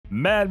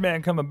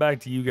Madman coming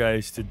back to you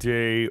guys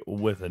today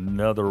with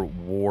another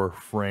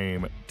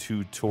Warframe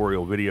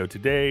tutorial video.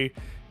 Today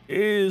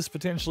is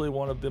potentially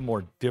one of the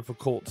more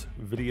difficult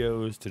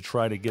videos to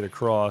try to get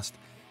across,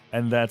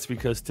 and that's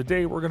because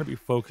today we're going to be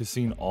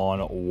focusing on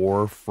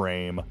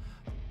Warframe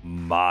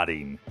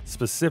modding,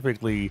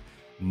 specifically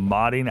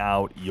modding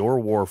out your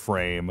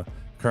Warframe.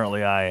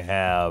 Currently I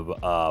have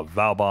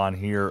Valbon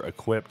here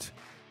equipped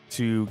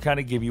to kind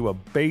of give you a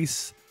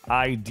base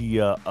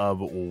idea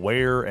of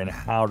where and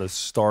how to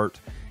start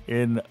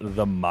in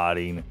the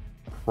modding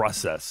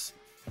process.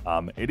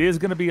 It is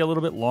going to be a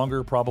little bit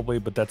longer probably,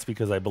 but that's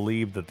because I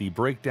believe that the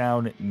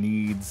breakdown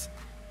needs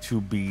to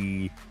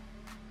be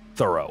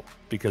thorough,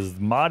 because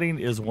modding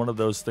is one of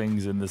those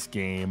things in this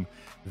game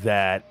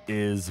that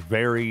is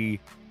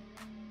very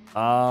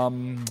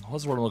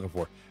what's the word I'm looking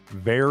for,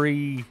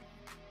 very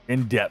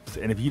in depth,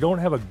 and if you don't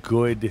have a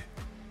good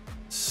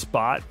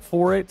spot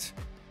for it,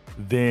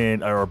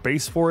 then, or a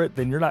base for it,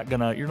 then you're not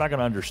gonna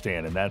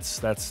understand, and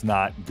that's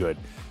not good.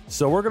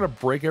 So we're gonna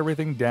break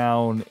everything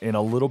down in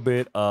a little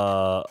bit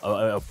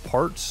of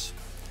parts.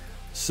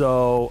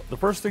 So the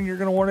first thing you're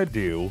gonna want to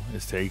do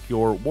is take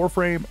your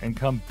Warframe and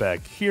come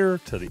back here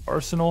to the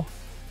arsenal.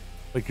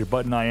 Click your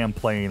button. I am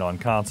playing on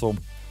console.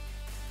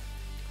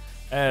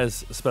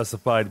 As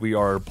specified, we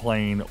are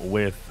playing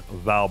with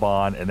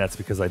Valbon, and that's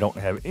because I don't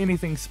have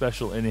anything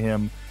special in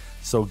him.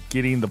 So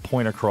getting the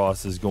point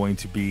across is going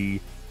to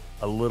be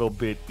a little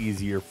bit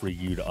easier for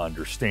you to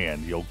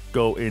understand. You'll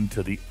go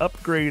into the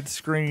upgrade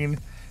screen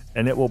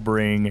and it will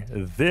bring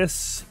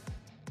this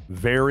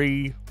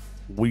very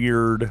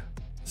weird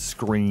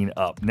screen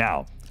up.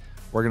 Now,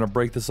 we're gonna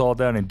break this all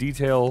down in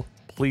detail.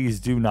 Please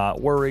do not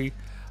worry.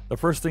 The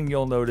first thing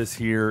you'll notice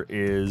here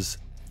is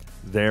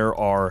there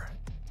are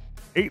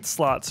 8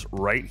 slots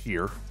right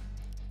here,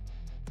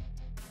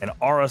 an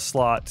aura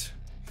slot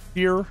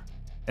here,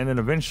 and then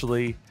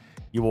eventually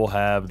you will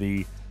have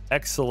the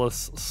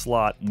Exilus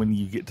slot when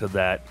you get to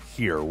that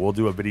here. We'll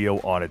do a video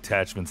on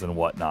attachments and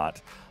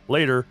whatnot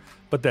later,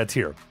 but that's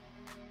here.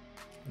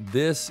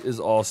 This is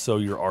also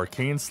your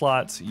arcane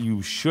slots.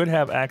 You should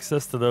have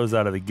access to those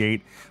out of the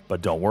gate,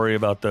 but don't worry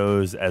about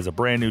those. As a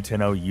brand new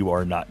Tenno, you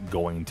are not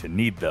going to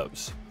need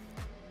those.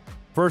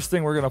 First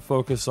thing we're going to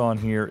focus on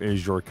here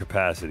is your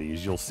capacity.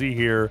 As you'll see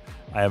here,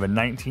 I have a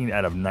 19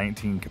 out of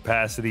 19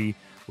 capacity,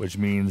 which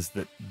means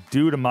that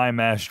due to my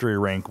mastery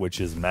rank,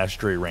 which is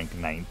mastery rank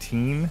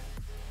 19,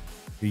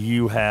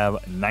 you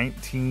have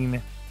 19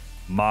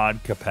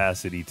 mod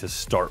capacity to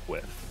start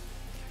with,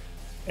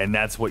 and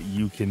that's what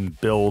you can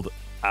build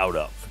out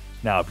of.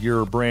 Now, if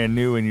you're brand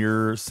new and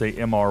you're, say,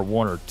 MR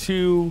 1 or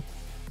 2,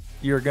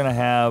 you're gonna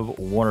have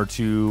 1 or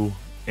 2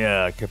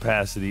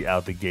 capacity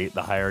out the gate.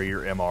 The higher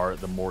your MR,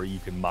 the more you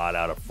can mod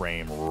out a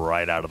frame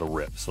right out of the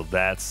rip. So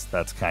that's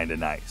kind of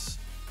nice.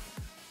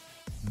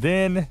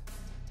 Then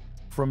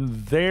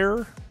from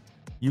there,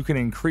 you can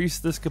increase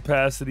this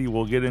capacity.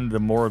 We'll get into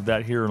more of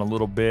that here in a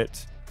little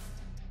bit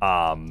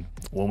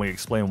when we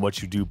explain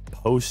what you do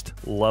post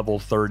level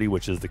 30,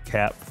 which is the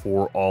cap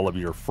for all of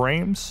your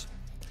frames.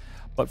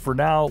 But for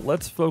now,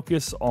 let's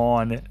focus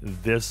on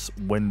this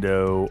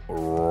window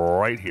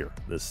right here,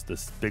 this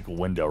big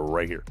window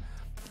right here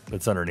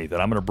that's underneath it.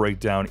 I'm going to break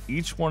down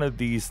each one of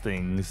these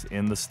things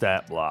in the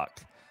stat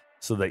block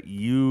so that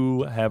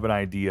you have an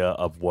idea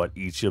of what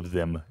each of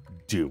them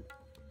do.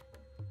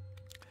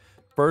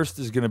 First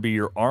is going to be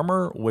your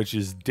armor, which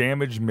is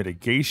damage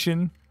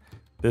mitigation.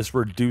 This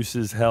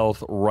reduces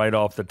health right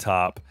off the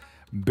top.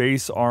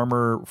 Base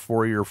armor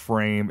for your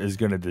frame is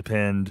going to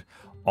depend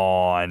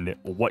on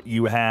what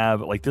you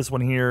have. Like this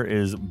one here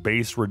is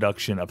base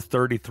reduction of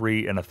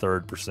 33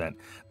 1/3%.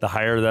 The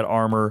higher that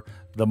armor,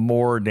 the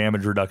more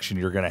damage reduction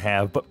you're going to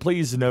have. But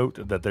please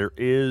note that there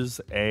is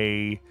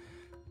a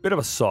bit of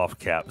a soft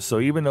cap.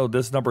 So even though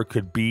this number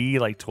could be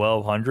like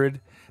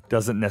 1200,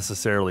 doesn't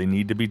necessarily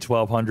need to be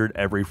 1200.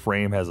 Every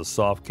frame has a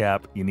soft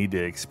cap. You need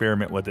to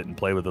experiment with it and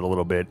play with it a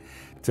little bit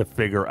to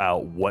figure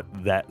out what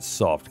that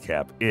soft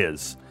cap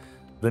is.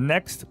 The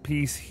next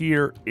piece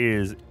here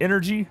is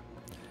energy.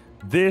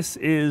 This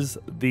is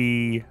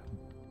the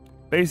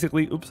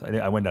basically, oops,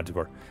 I went down too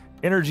far.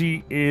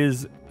 Energy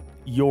is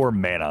your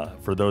mana.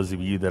 For those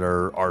of you that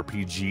are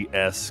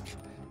RPG-esque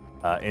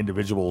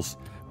individuals,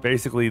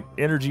 basically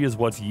energy is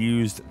what's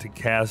used to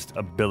cast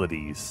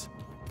abilities.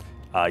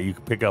 You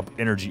can pick up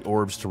energy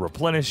orbs to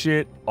replenish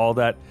it, all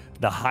that.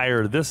 The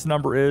higher this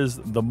number is,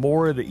 the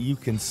more that you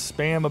can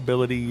spam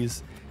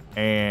abilities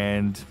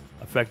and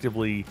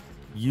effectively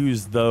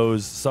use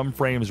those. Some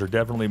frames are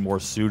definitely more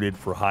suited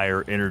for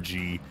higher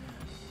energy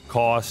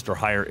cost or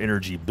higher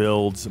energy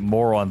builds.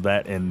 More on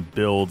that in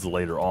builds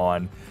later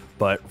on.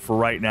 But for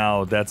right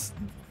now, that's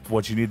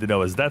what you need to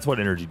know, is that's what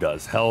energy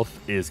does. Health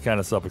is kind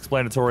of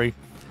self-explanatory.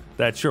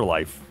 That's your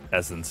life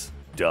essence,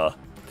 duh.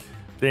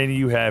 Then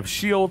you have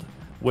shield,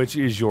 which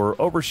is your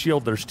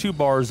overshield. There's 2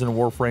 bars in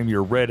Warframe,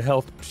 your red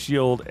health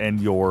shield and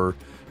your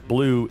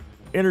blue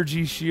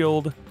energy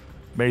shield,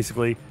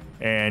 basically.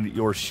 And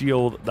your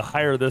shield, the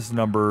higher this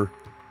number,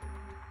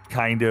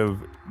 kind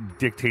of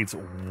dictates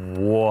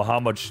how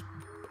much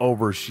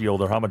over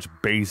shield or how much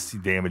base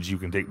damage you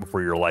can take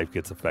before your life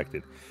gets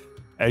affected.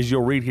 As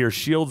you'll read here,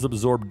 shields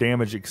absorb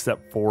damage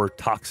except for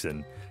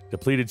toxin.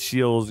 Depleted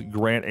shields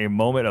grant a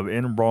moment of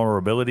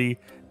invulnerability.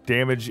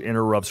 Damage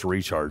interrupts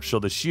recharge. So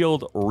the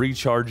shield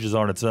recharges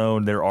on its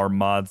own. There are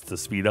mods to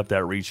speed up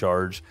that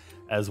recharge,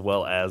 as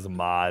well as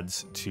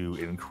mods to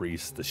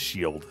increase the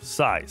shield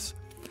size.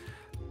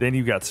 Then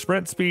you've got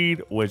sprint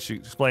speed, which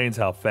explains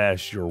how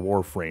fast your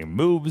Warframe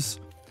moves.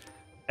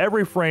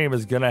 Every frame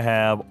is going to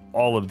have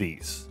all of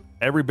these.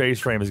 Every base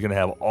frame is going to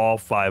have all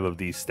 5 of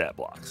these stat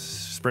blocks.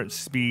 Sprint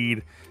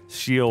speed,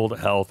 shield,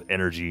 health,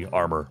 energy,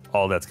 armor,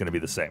 all that's going to be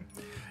the same.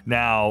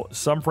 Now,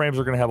 some frames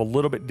are going to have a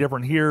little bit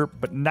different here,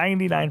 but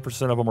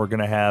 99% of them are going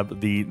to have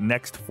the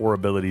next 4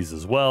 abilities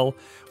as well,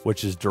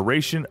 which is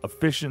duration,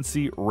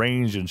 efficiency,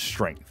 range, and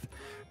strength.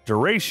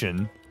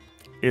 Duration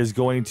is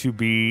going to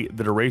be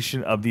the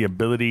duration of the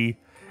ability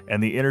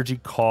and the energy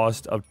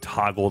cost of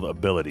toggled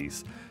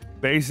abilities.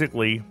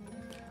 Basically,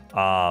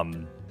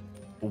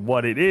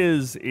 what it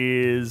is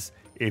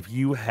if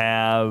you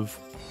have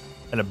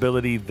an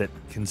ability that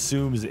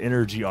consumes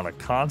energy on a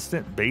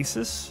constant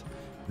basis,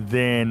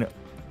 then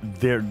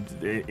they're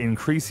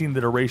increasing the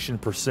duration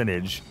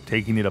percentage,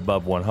 taking it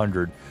above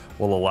 100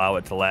 will allow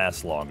it to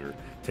last longer.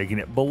 Taking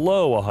it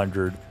below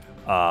 100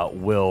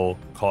 will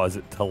cause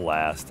it to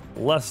last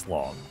less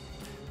long.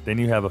 Then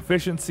you have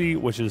efficiency,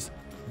 which is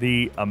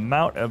the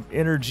amount of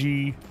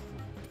energy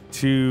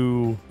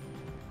to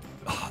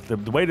the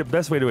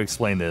best way to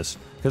explain this,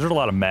 because there's a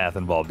lot of math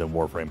involved in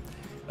Warframe.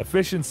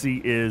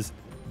 Efficiency is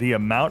the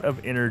amount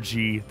of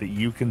energy that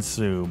you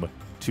consume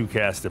to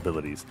cast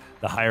abilities.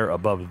 The higher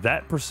above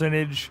that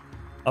percentage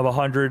of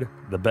 100,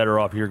 the better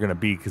off you're going to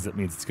be, because it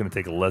means it's going to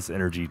take less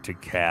energy to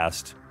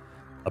cast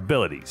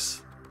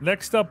abilities.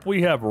 Next up,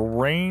 we have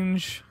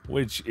range,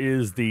 which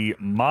is the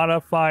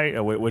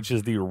which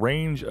is the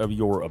range of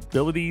your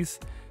abilities.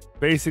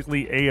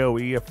 Basically,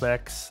 AoE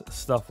effects,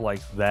 stuff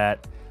like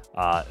that.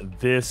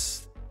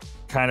 This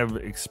kind of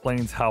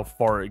explains how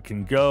far it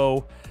can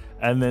go.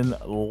 And then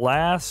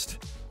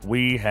last,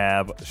 we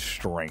have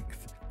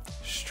strength.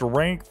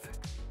 Strength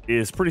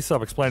is pretty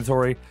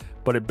self-explanatory,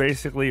 but it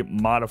basically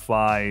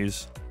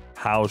modifies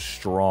how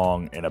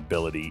strong an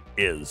ability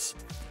is.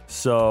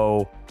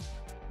 So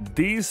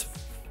these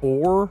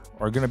 4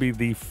 are going to be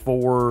the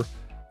 4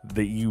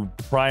 that you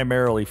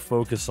primarily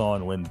focus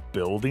on when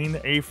building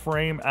a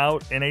frame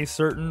out in a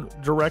certain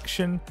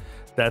direction.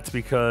 That's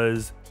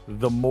because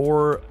the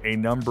more a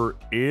number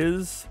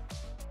is,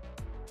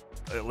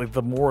 like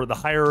the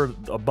higher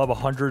above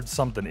 100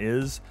 something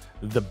is,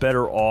 the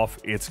better off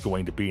it's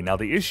going to be. Now,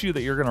 the issue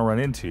that you're going to run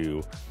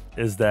into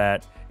is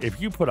that if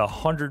you put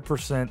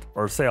 100%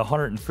 or say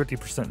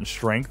 150% in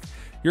strength,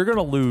 you're going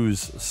to lose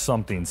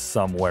something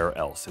somewhere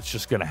else. It's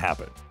just going to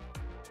happen.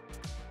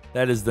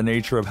 That is the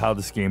nature of how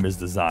this game is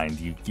designed.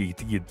 You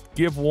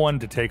give one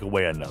to take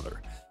away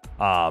another.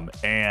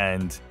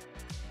 And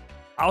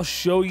I'll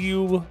show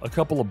you a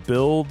couple of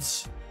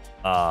builds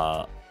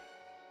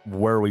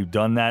where we've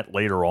done that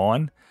later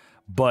on.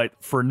 But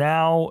for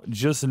now,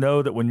 just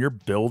know that when you're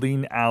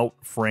building out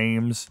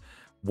frames,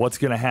 what's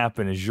going to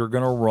happen is you're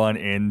going to run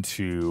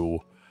into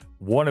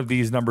one of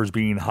these numbers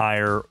being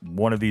higher,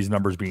 one of these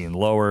numbers being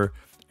lower.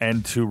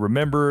 And to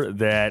remember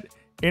that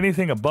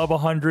anything above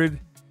 100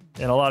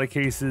 in a lot of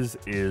cases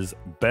is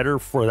better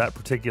for that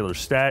particular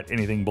stat.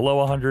 Anything below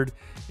 100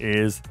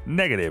 is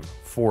negative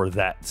for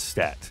that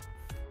stat.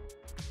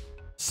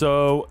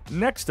 So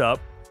next up,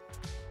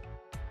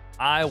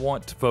 I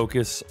want to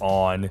focus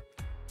on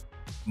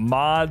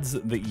mods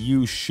that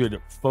you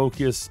should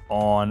focus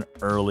on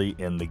early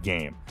in the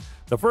game.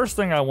 The first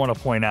thing I want to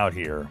point out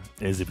here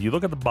is if you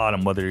look at the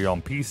bottom, whether you're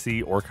on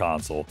PC or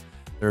console,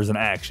 there's an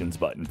actions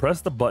button.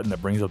 Press the button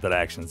that brings up that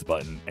actions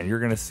button, and you're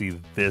going to see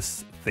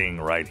this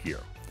thing right here.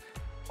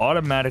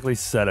 Automatically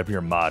set up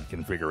your mod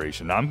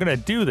configuration. Now I'm going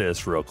to do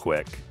this real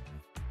quick,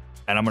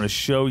 and I'm going to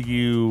show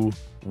you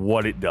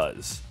what it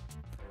does.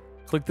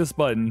 Click this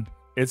button.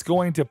 It's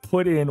going to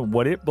put in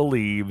what it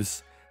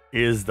believes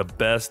is the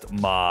best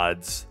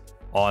mods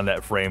on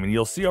that frame. And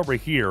you'll see over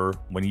here,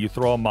 when you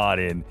throw a mod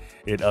in,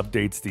 it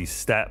updates these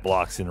stat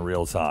blocks in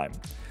real time.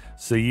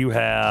 So you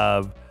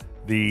have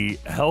the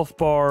health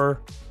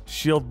bar,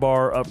 shield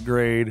bar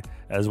upgrade,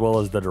 as well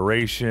as the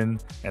duration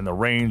and the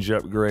range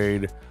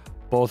upgrade.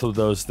 Both of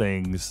those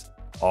things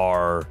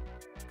are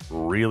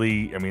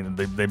really, I mean,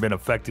 they've been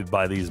affected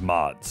by these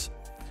mods.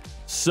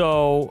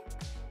 So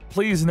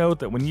please note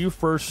that when you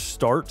first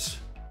start,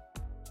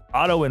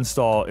 auto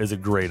install is a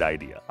great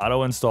idea.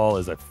 Auto install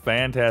is a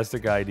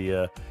fantastic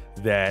idea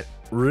that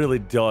really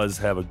does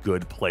have a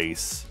good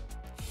place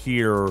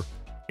here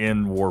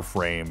in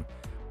Warframe.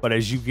 But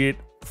as you get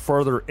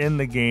further in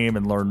the game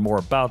and learn more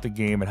about the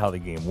game and how the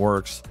game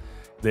works,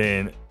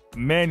 then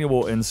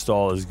manual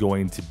install is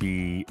going to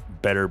be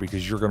better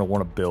because you're going to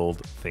want to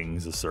build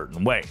things a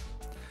certain way.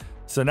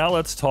 So now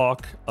let's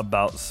talk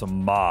about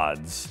some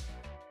mods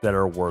that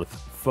are worth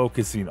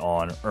focusing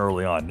on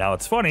early on. Now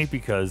it's funny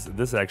because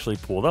this actually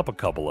pulled up a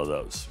couple of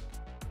those.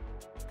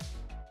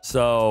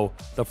 So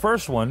the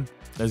first one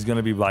is going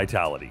to be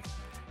vitality.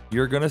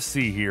 You're going to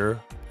see here,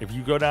 if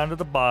you go down to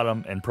the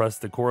bottom and press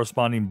the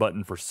corresponding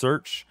button for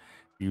search,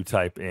 you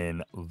type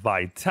in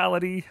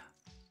vitality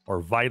or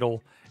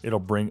vital, it'll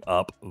bring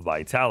up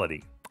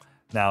vitality.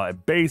 Now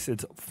at base,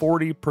 it's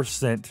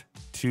 40%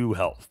 to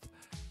health.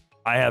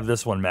 I have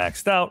this one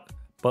maxed out,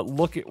 but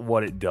look at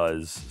what it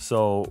does.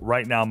 So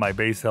right now my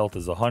base health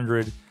is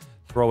 100,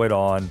 throw it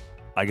on,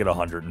 I get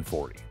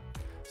 140.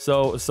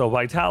 So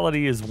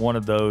vitality is one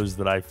of those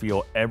that I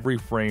feel every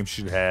frame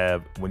should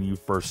have when you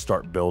first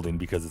start building,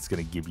 because it's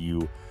going to give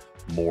you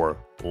more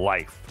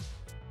life.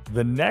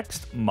 The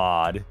next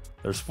mod,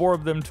 there's 4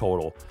 of them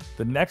total.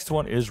 The next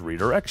one is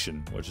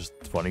redirection, which is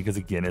funny because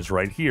again, it's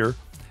right here.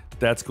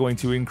 That's going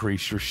to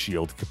increase your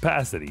shield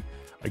capacity.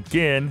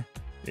 Again,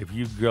 if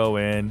you go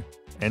in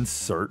and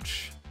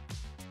search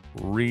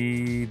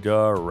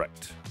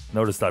redirect,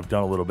 notice I've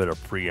done a little bit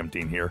of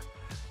preempting here.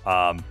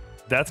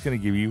 That's going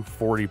to give you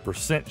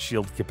 40%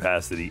 shield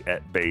capacity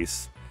at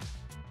base,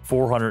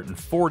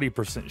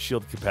 440%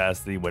 shield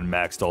capacity when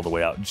maxed all the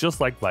way out,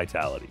 just like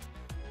vitality.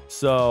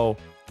 So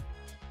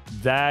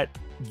that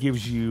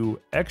gives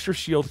you extra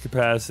shield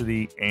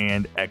capacity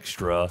and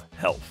extra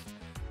health.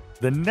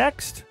 The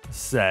next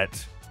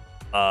set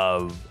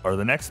of, or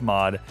the next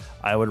mod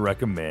I would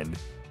recommend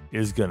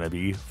is going to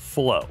be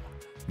flow.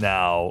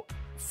 Now,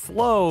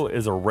 flow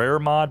is a rare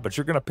mod, but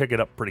you're going to pick it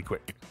up pretty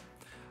quick.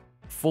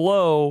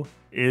 Flow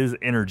is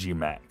energy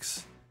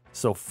max.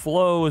 So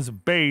flow's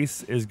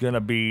base is going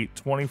to be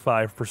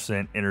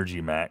 25%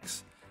 energy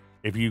max.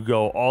 If you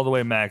go all the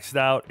way maxed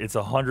out, it's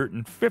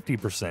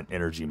 150%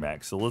 energy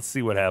max. So let's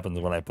see what happens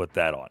when I put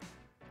that on.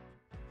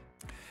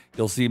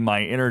 You'll see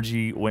my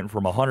energy went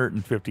from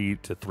 150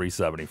 to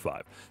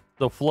 375.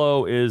 So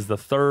flow is the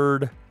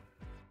third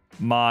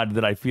mod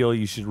that I feel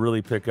you should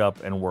really pick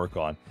up and work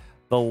on.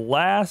 The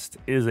last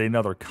is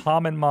another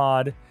common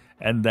mod,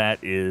 and that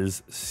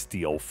is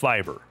steel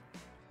fiber.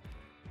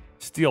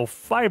 Steel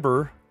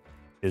fiber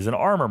is an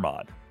armor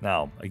mod.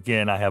 Now,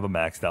 again, I have a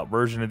maxed out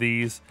version of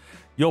these.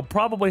 You'll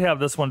probably have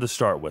this one to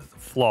start with,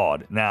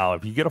 flawed. Now,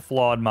 if you get a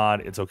flawed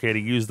mod, it's okay to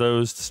use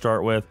those to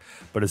start with,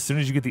 but as soon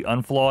as you get the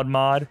unflawed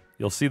mod,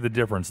 you'll see the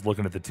difference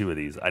looking at the two of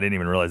these. I didn't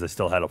even realize I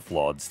still had a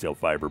flawed steel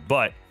fiber,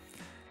 but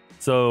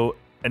so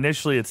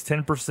initially it's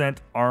 10%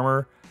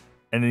 armor,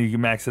 and then you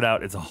can max it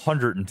out, it's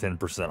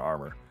 110%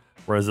 armor,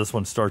 whereas this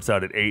one starts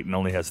out at 8 and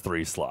only has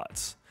 3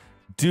 slots.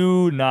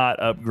 Do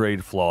not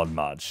upgrade flawed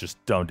mods,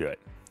 just don't do it.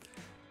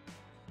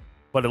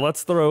 But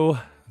let's throw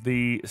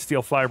the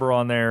steel fiber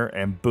on there,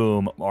 and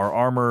boom, our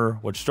armor,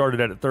 which started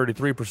at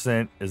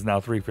 33%, is now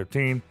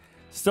 315.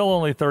 Still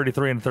only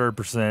 33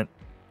 1/3%.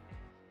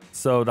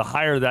 So the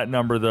higher that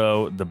number,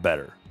 though, the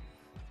better.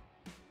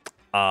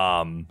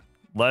 To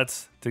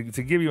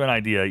give you an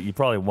idea, you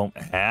probably won't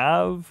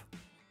have.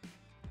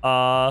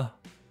 Oh,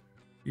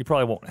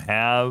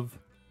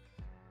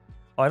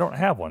 I don't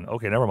have one.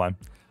 Okay, never mind.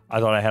 I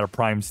thought I had a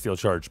prime steel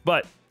charge,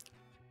 but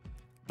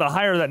the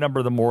higher that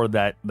number, the more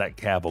that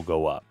cap will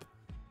go up.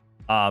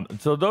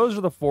 So those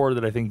are the 4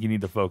 that I think you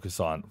need to focus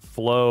on: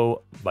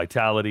 flow,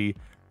 vitality,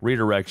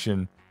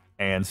 redirection,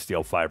 and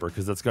steel fiber,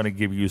 because that's going to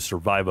give you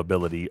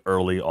survivability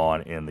early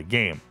on in the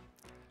game.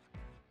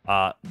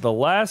 The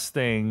last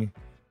thing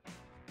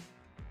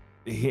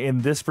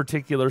in this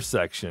particular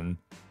section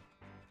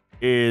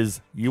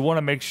is you want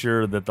to make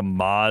sure that the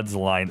mods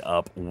line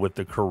up with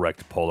the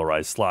correct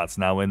polarized slots.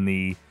 Now, in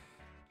the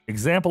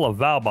example of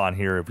Valbon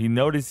here, if you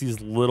notice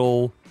these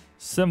little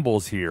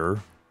symbols here,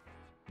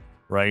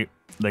 right,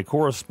 they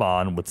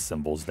correspond with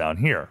symbols down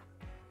here.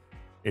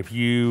 If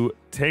you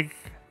take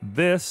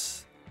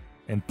this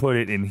and put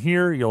it in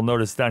here, you'll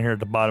notice down here at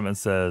the bottom it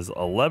says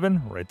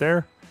 11 right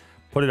there.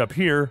 Put it up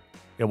here,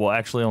 it will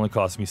actually only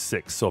cost me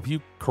 6. So if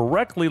you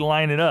correctly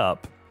line it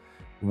up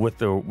with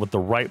the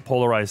right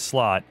polarized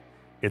slot,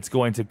 it's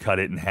going to cut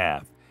it in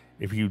half.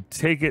 If you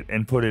take it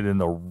and put it in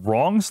the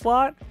wrong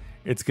slot,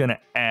 it's going to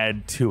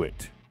add to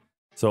it.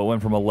 So it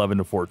went from 11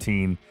 to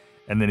 14.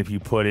 And then if you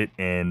put it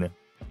in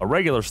a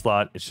regular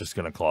slot, it's just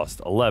going to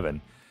cost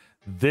 11.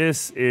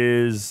 This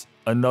is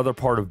another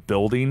part of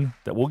building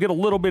that we'll get a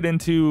little bit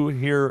into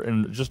here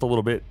in just a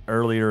little bit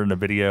earlier in the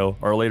video,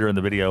 or later in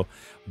the video.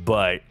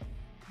 But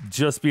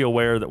just be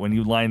aware that when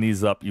you line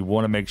these up, you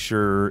want to make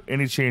sure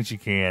any chance you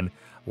can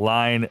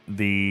line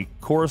the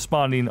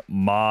corresponding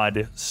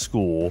mod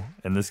school,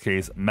 in this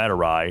case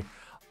Matarai,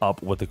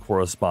 up with the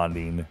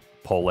corresponding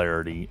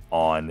polarity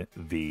on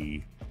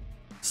the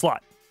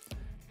slot.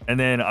 And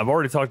then I've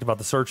already talked about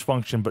the search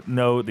function, but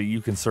know that you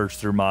can search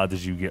through mods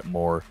as you get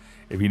more.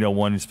 If you know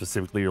one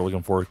specifically you're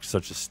looking for,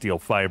 such as steel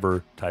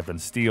fiber, type in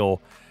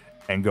steel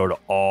and go to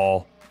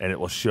all, and it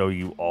will show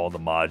you all the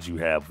mods you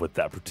have with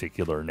that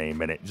particular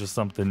name in it. Just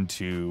something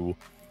to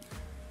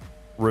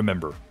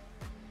remember.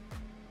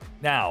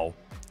 Now,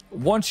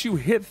 once you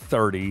hit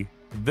 30,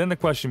 then the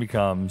question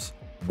becomes,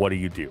 what do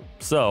you do?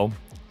 So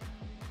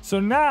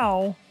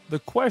now the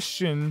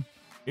question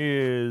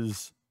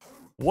is,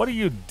 what do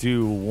you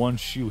do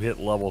once you hit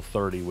level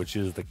 30, which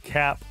is the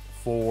cap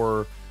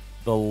for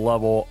the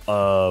level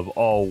of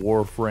all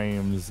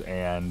Warframes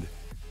and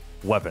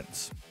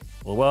weapons.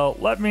 Well,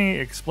 let me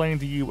explain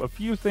to you a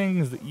few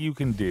things that you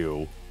can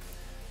do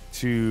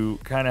to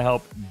kind of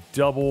help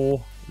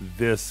double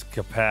this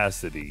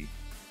capacity.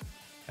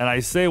 And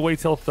I say wait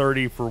till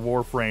 30 for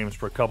Warframes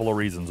for a couple of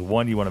reasons.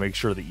 One, you want to make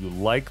sure that you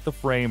like the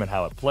frame and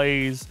how it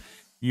plays.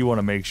 You want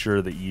to make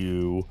sure that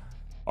you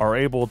are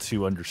able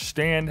to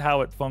understand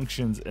how it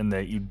functions and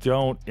that you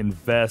don't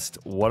invest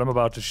what I'm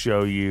about to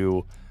show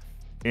you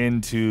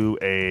into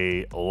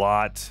a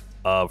lot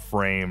of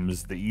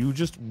frames that you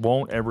just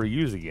won't ever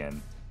use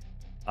again.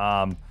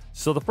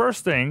 So the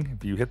first thing,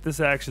 if you hit this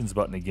actions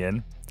button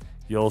again,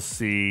 you'll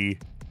see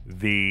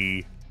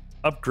the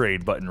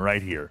upgrade button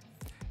right here.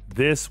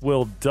 This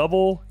will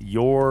double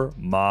your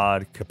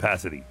mod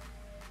capacity.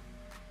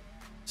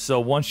 So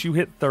once you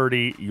hit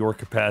 30, your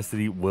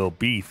capacity will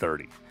be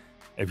 30.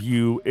 If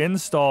you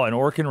install an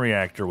Orkin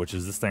reactor, which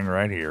is this thing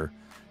right here,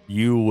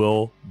 you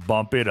will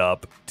bump it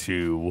up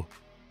to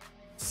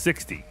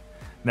 60.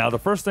 Now, the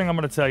first thing I'm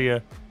going to tell you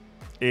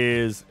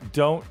is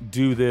don't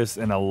do this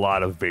in a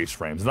lot of base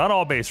frames. Not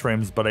all base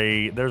frames, but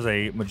there's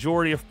a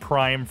majority of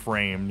prime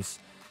frames,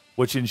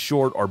 which in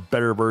short are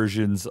better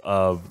versions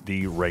of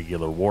the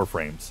regular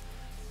Warframes.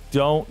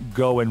 Don't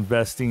go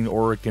investing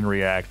Orkin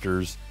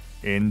reactors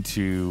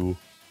into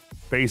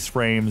base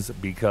frames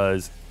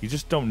because you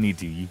just don't need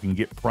to. You can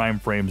get prime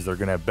frames that are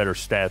going to have better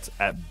stats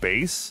at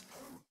base,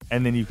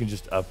 and then you can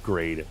just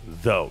upgrade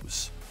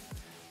those.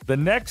 The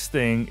next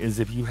thing is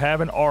if you have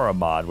an aura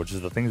mod, which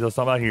is the things I was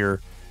talking about here,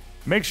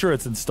 make sure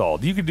it's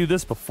installed. You can do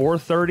this before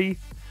 30,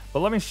 but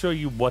let me show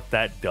you what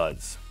that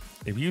does.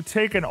 If you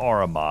take an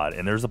aura mod,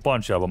 and there's a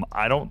bunch of them,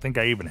 I don't think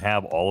I even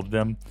have all of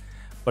them,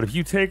 but if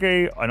you take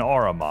an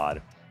aura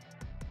mod,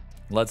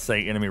 let's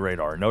say enemy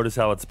radar, notice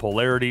how its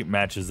polarity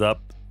matches up,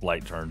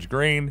 light turns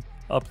green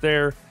up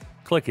there,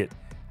 click it,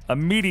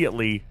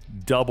 immediately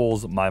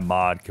doubles my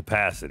mod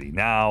capacity.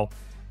 Now,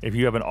 if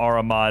you have an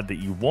aura mod that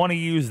you want to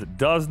use that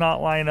does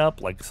not line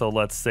up, like so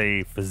let's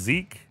say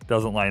physique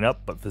doesn't line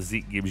up, but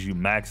physique gives you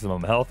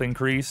maximum health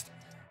increased,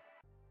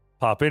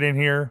 pop it in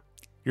here.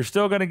 You're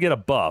still going to get a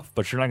buff,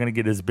 but you're not going to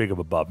get as big of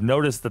a buff.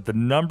 Notice that the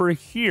number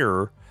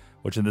here,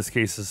 which in this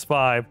case is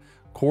 5,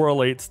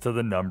 correlates to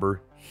the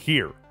number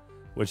here,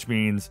 which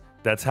means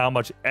that's how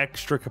much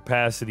extra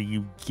capacity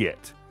you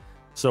get.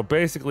 So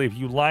basically, if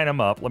you line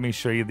them up, let me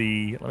show you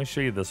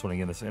this one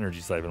again, this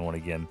energy siphon one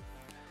again.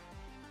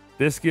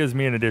 This gives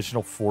me an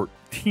additional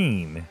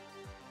 14.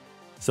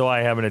 So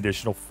I have an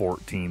additional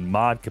 14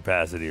 mod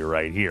capacity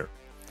right here.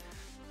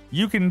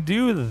 You can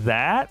do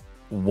that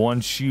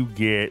once you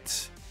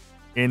get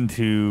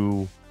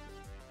into,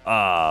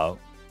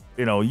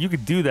 you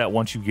could do that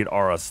once you get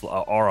aura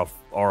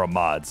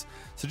mods.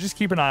 So just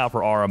keep an eye out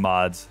for aura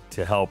mods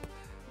to help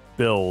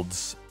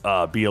builds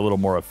be a little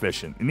more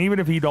efficient. And even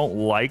if you don't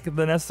like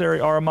the necessary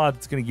aura mod,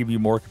 it's going to give you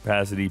more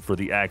capacity for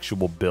the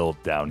actual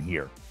build down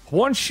here.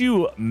 Once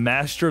you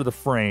master the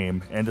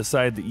frame and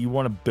decide that you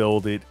want to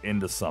build it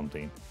into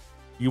something,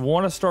 you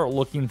want to start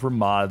looking for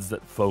mods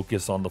that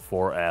focus on the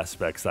 4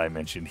 aspects I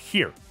mentioned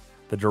here: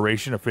 the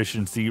duration,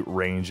 efficiency,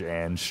 range,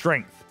 and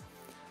strength.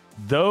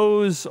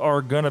 Those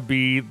are going to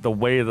be the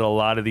way that a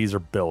lot of these are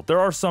built.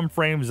 There are some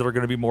frames that are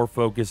going to be more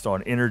focused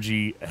on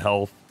energy,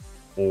 health,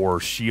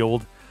 or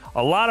shield.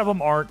 A lot of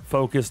them aren't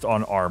focused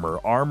on armor.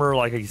 Armor,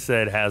 like I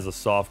said, has a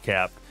soft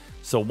cap.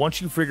 So once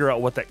you figure out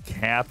what that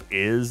cap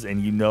is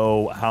and you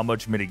know how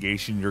much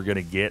mitigation you're going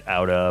to get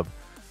out of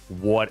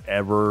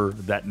whatever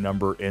that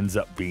number ends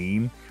up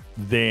being,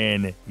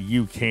 then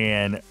you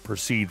can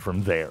proceed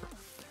from there.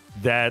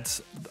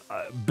 That's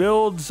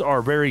builds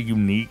are very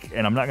unique,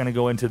 and I'm not going to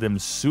go into them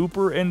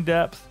super in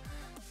depth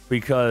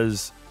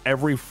because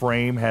every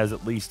frame has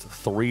at least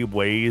 3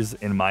 ways,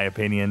 in my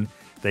opinion,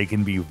 they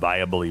can be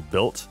viably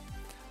built.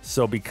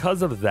 So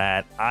because of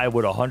that, I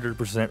would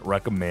 100%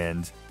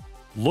 recommend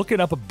looking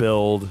up a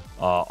build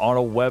on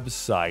a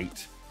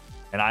website,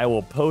 and I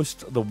will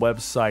post the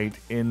website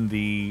in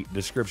the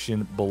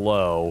description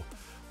below,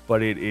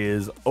 but it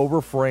is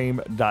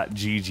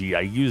overframe.gg. I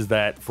use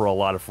that for a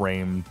lot of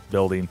frame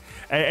building.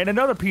 And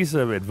another piece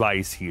of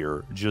advice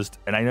here,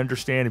 and I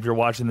understand if you're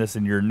watching this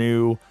and you're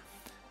new,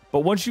 but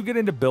once you get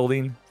into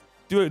building,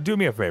 do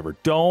me a favor.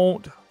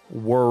 Don't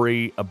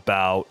worry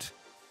about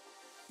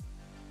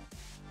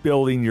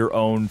building your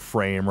own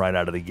frame right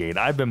out of the gate.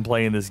 I've been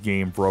playing this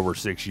game for over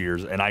 6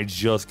 years, and I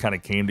just kind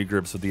of came to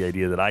grips with the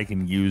idea that I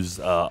can use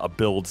a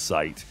build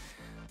site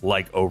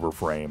like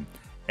Overframe,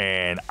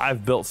 and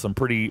I've built some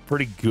pretty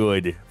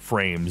good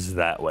frames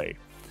that way.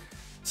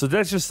 So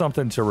that's just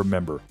something to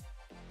remember.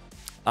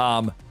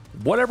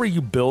 Whatever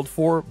you build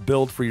for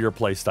your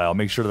playstyle.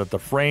 Make sure that the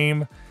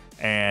frame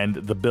and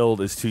the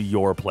build is to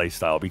your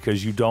playstyle,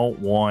 because you don't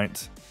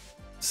want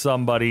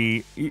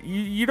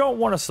you don't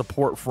want a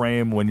support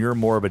frame when you're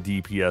more of a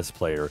DPS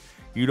player.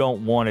 You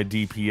don't want a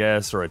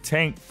DPS or a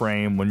tank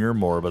frame when you're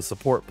more of a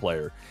support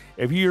player.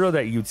 If you're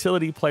that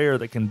utility player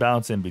that can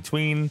bounce in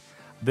between,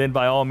 then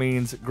by all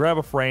means, grab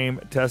a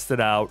frame, test it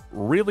out,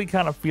 really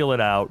kind of feel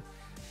it out,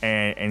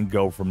 and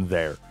go from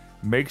there.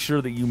 Make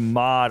sure that you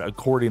mod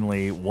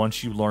accordingly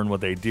once you learn what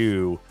they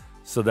do,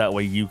 so that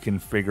way you can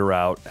figure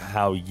out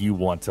how you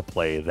want to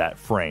play that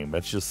frame.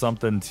 That's just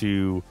something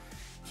to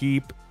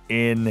keep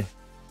in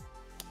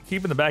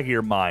the back of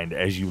your mind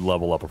as you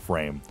level up a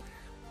frame.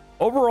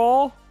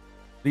 Overall,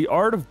 the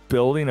art of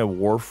building a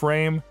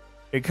Warframe,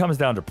 it comes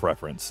down to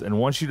preference. And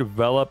once you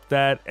develop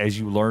that, as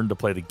you learn to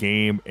play the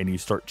game and you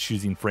start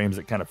choosing frames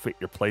that kind of fit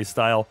your play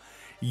style,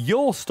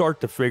 you'll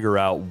start to figure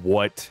out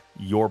what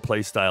your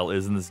play style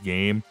is in this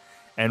game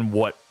and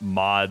what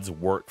mods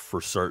work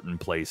for certain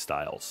play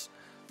styles.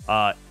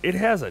 It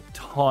has a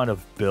ton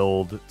of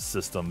build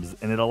systems,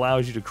 and it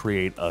allows you to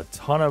create a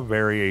ton of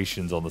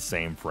variations on the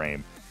same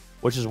frame,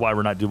 which is why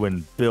we're not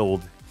doing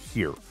build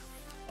here.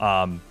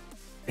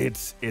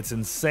 It's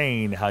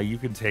insane how you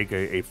can take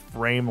a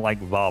frame like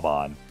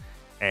Vauban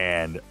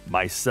and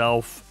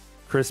myself,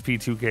 Chris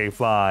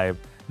P2K5,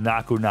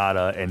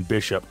 Nakunata, and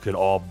Bishop could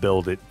all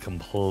build it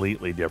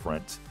completely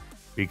different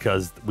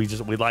because we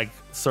like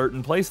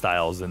certain play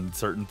styles and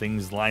certain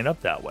things line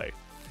up that way.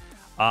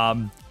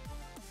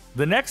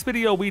 The next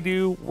video we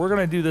do, we're going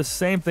to do the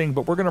same thing,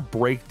 but we're going to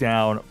break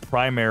down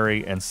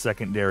primary and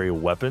secondary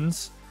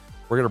weapons.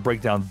 We're going to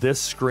break down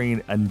this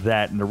screen and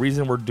that. And the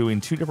reason we're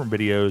doing two different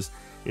videos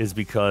is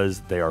because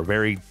they are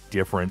very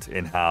different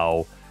in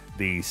how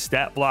the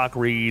stat block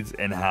reads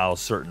and how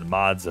certain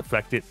mods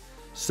affect it.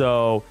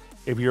 So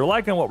if you're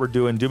liking what we're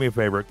doing, do me a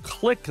favor,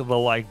 click the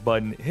like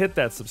button, hit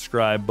that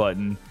subscribe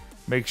button,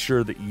 make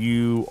sure that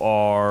you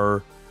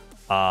are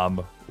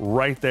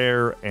right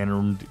there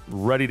and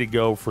ready to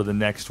go for the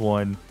next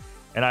one.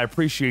 And I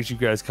appreciate you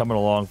guys coming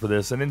along for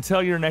this. And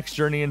until your next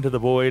journey into the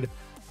void,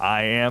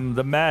 I am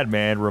the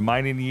Madman,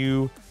 reminding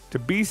you to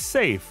be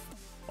safe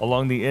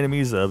along the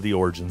enemies of the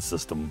Origin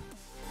system.